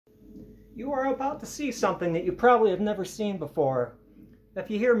You are about to see something that you probably have never seen before. If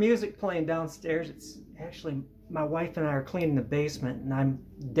you hear music playing downstairs, it's actually my wife and I are cleaning the basement and I'm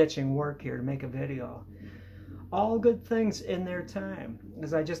ditching work here to make a video. All good things in their time,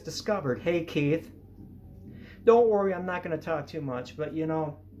 as I just discovered. Hey Keith, don't worry, I'm not going to talk too much, but you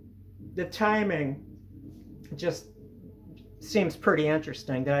know, the timing just seems pretty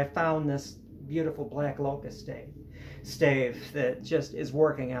interesting that I found this beautiful black locust stave that just is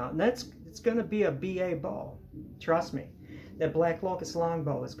working out, and it's going to be a BA bow. Trust me, that black locust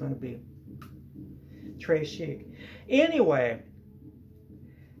longbow is going to be très chic. Anyway,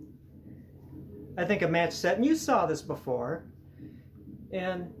 I think a match set, and you saw this before,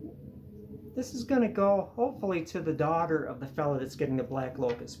 and this is going to go hopefully to the daughter of the fella that's getting the black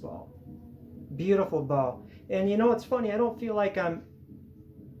locust bow. Beautiful bow. And you know, it's funny, I don't feel like I'm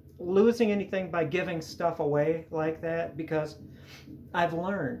losing anything by giving stuff away like that, because I've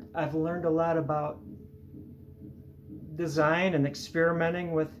learned a lot about design and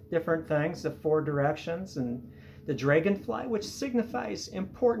experimenting with different things, the 4 directions and the dragonfly, which signifies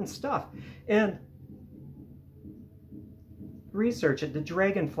important stuff. And research it. The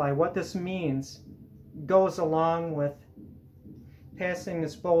dragonfly, what this means, goes along with passing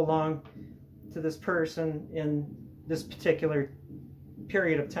this bow along to this person in this particular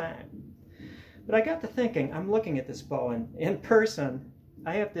period of time. But I got to thinking, I'm looking at this bow, and in person,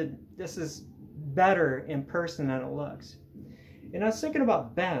 this is better in person than it looks. And I was thinking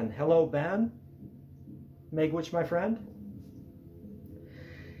about Ben. Hello, Ben. Megwitch, my friend.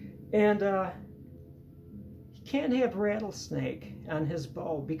 And he can't have rattlesnake on his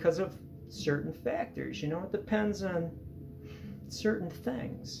bow because of certain factors. You know, it depends on certain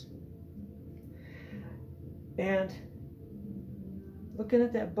things. And looking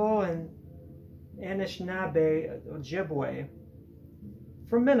at that bow in Anishinaabe, Ojibwe,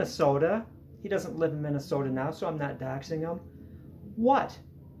 from Minnesota. He doesn't live in Minnesota now, so I'm not doxing him. What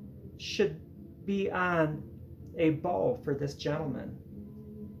should be on a bow for this gentleman?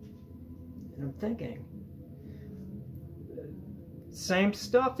 And I'm thinking, same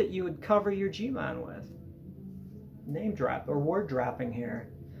stuff that you would cover your G-Mon with. Name drop or word dropping here.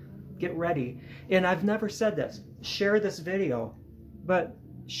 Get ready. And I've never said this. Share this video. But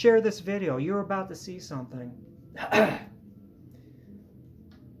share this video. You're about to see something.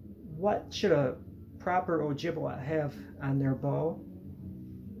 What should a proper Ojibwa have on their bow?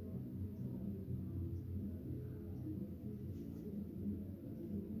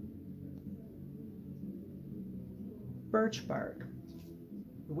 Birch bark.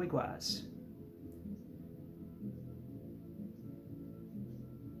 Wigwas.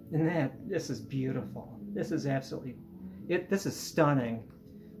 And this is beautiful. This is absolutely, this is stunning.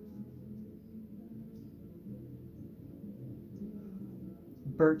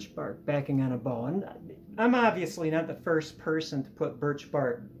 Birch bark backing on a bow. And I'm obviously not the first person to put birch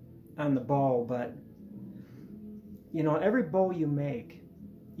bark on the bow, but you know, every bow you make,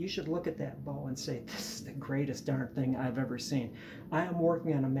 you should look at that bow and say, this is the greatest darn thing I've ever seen. I am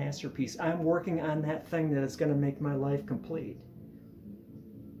working on a masterpiece. I'm working on that thing that is going to make my life complete.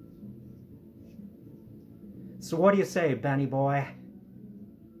 So what do you say, Benny boy?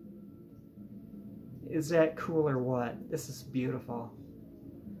 Is that cool or what? This is beautiful.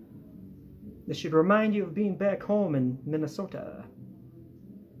 This should remind you of being back home in Minnesota.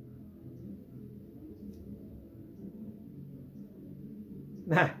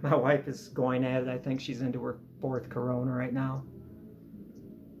 My wife is going at it. I think she's into her 4th Corona right now.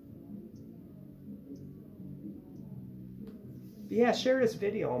 But yeah, share this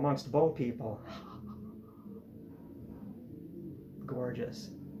video amongst bow people.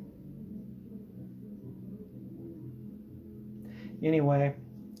 Gorgeous. Anyway,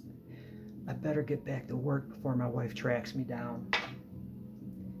 I better get back to work before my wife tracks me down.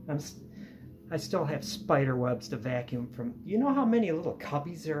 I still have spider webs to vacuum from. You know how many little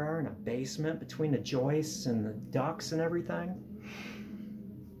cubbies there are in a basement between the joists and the ducts and everything?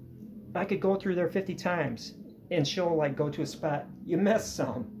 I could go through there 50 times and she'll like go to a spot. You missed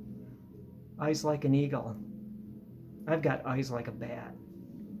some. Eyes like an eagle. I've got eyes like a bat.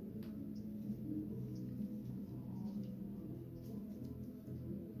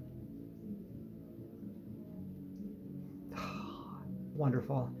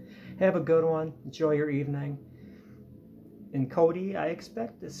 Wonderful. Have a good one. Enjoy your evening. And Cody, I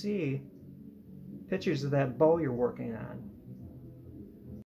expect to see pictures of that bow you're working on.